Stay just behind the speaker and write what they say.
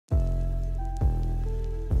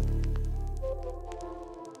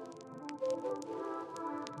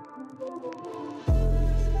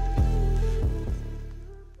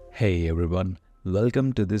Hey everyone,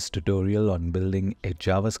 welcome to this tutorial on building a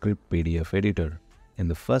JavaScript PDF editor. In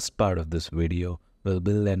the first part of this video, we'll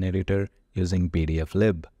build an editor using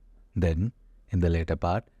PDFlib. Then, in the later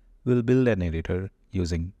part, we'll build an editor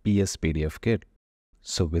using PSPDFKIt.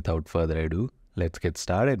 So without further ado, let's get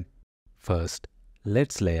started. First,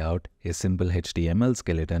 let's lay out a simple HTML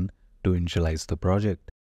skeleton to initialize the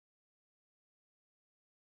project.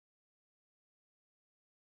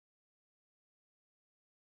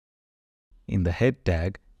 In the head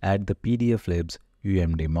tag, add the PDFlib's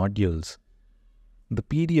UMD modules. The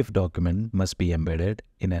PDF document must be embedded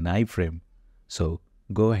in an iframe, so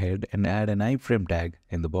go ahead and add an iframe tag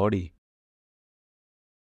in the body.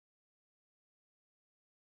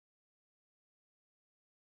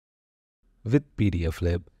 With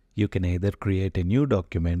PDFlib, you can either create a new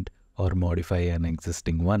document or modify an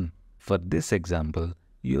existing one. For this example,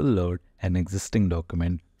 you'll load an existing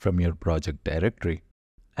document from your project directory.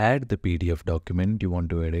 Add the PDF document you want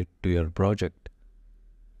to edit to your project.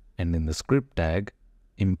 And in the script tag,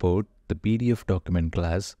 import the PDF document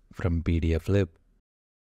class from PDFlib.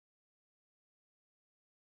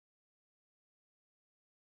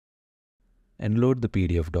 And load the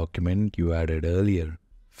PDF document you added earlier.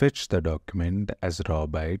 Fetch the document as raw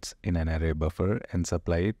bytes in an array buffer and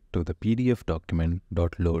supply it to the PDF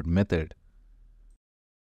document.load method.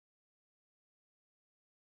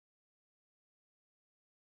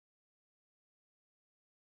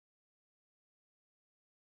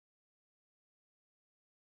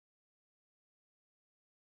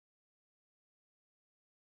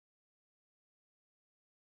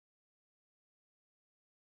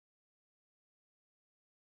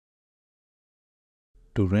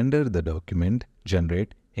 To render the document,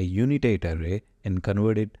 generate a annotate array and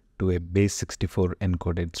convert it to a base64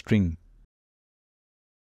 encoded string.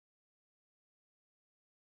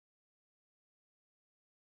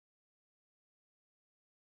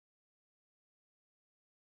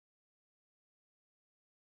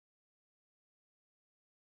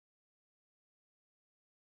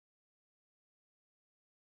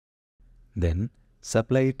 Then,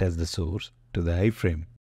 supply it as the source to the iframe.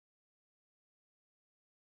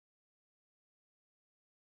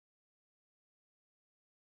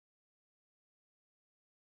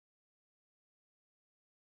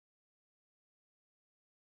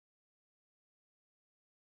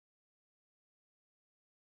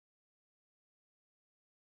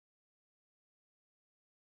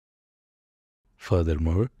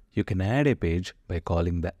 Furthermore, you can add a page by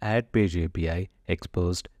calling the add page API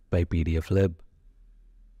exposed by PDFlib.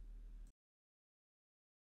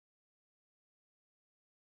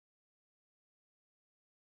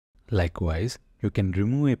 Likewise, you can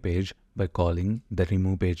remove a page by calling the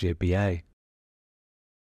remove page API.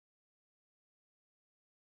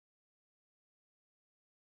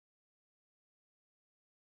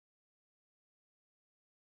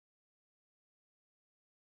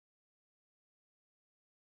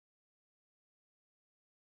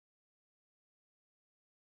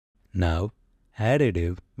 Now, add a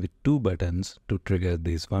div with two buttons to trigger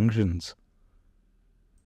these functions.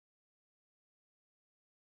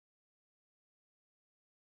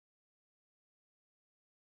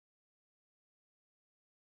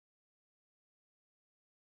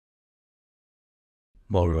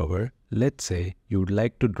 Moreover, let's say you would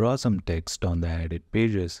like to draw some text on the added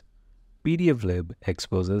pages. PDFlib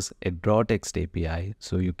exposes a draw text API,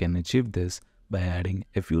 so you can achieve this by adding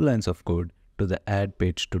a few lines of code to the add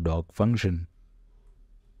page to doc function.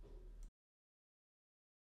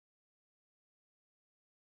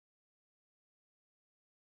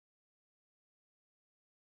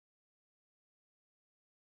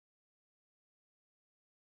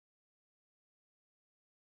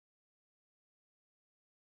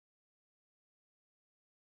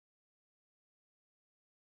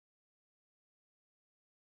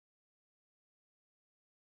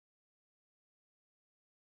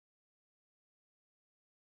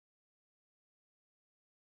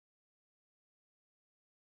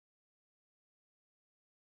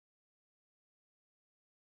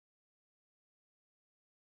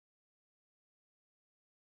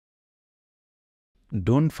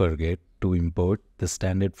 Don't forget to import the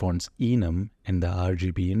standard fonts enum and the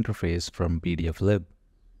RGB interface from PDFlib.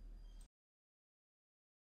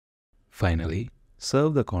 Finally,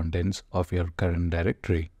 serve the contents of your current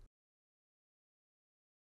directory.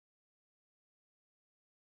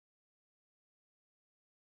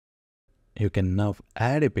 You can now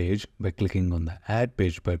add a page by clicking on the Add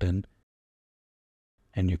Page button,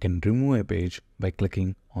 and you can remove a page by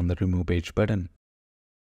clicking on the Remove Page button.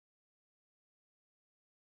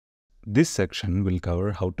 This section will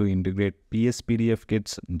cover how to integrate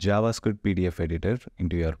PSPDFKIt's JavaScript PDF editor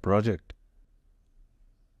into your project.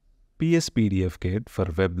 PSPDFKIt for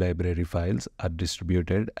web library files are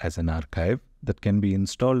distributed as an archive that can be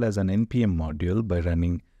installed as an npm module by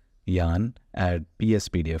running yarn add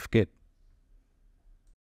PSPDFKIt.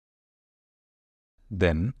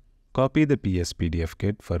 Then, copy the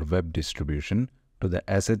PSPDFKIt for web distribution to the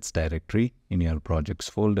assets directory in your projects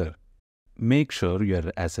folder. Make sure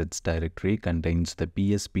your assets directory contains the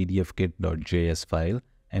pspdfkit.js file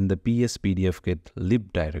and the pspdfkit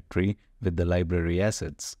lib directory with the library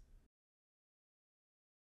assets.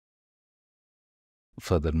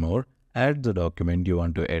 Furthermore, add the document you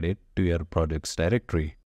want to edit to your projects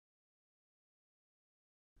directory.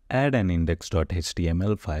 Add an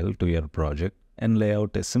index.html file to your project and lay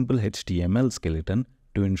out a simple HTML skeleton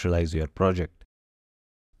to initialize your project.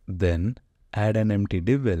 Then, add an empty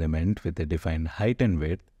div element with a defined height and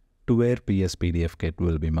width to where PSPDFKIt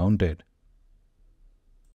will be mounted.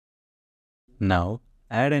 Now,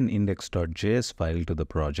 add an index.js file to the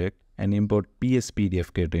project and import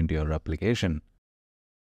PSPDFKIt into your application.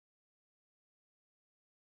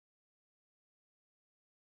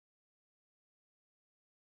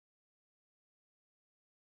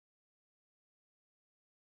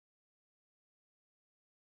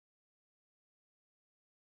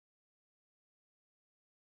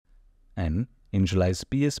 And initialize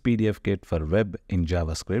PSPDFKIt for web in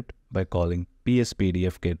JavaScript by calling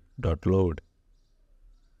pspdfkit.load.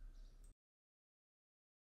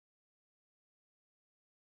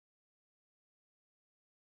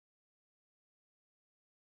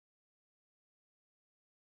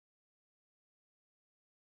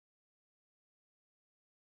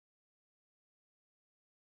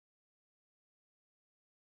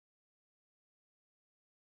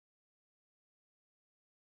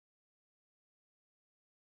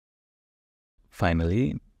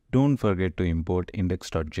 Finally, don't forget to import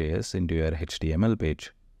index.js into your HTML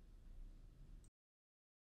page.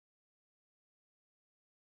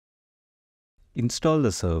 Install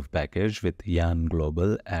the serve package with yarn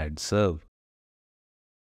global add serve.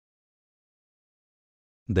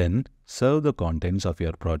 Then, serve the contents of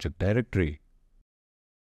your project directory.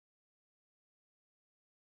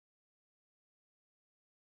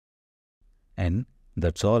 And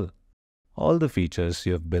that's all. All the features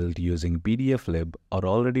you have built using PDFlib are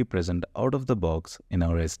already present out of the box in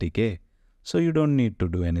our SDK, so you don't need to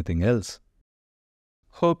do anything else.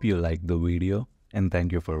 Hope you liked the video and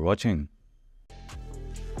thank you for watching.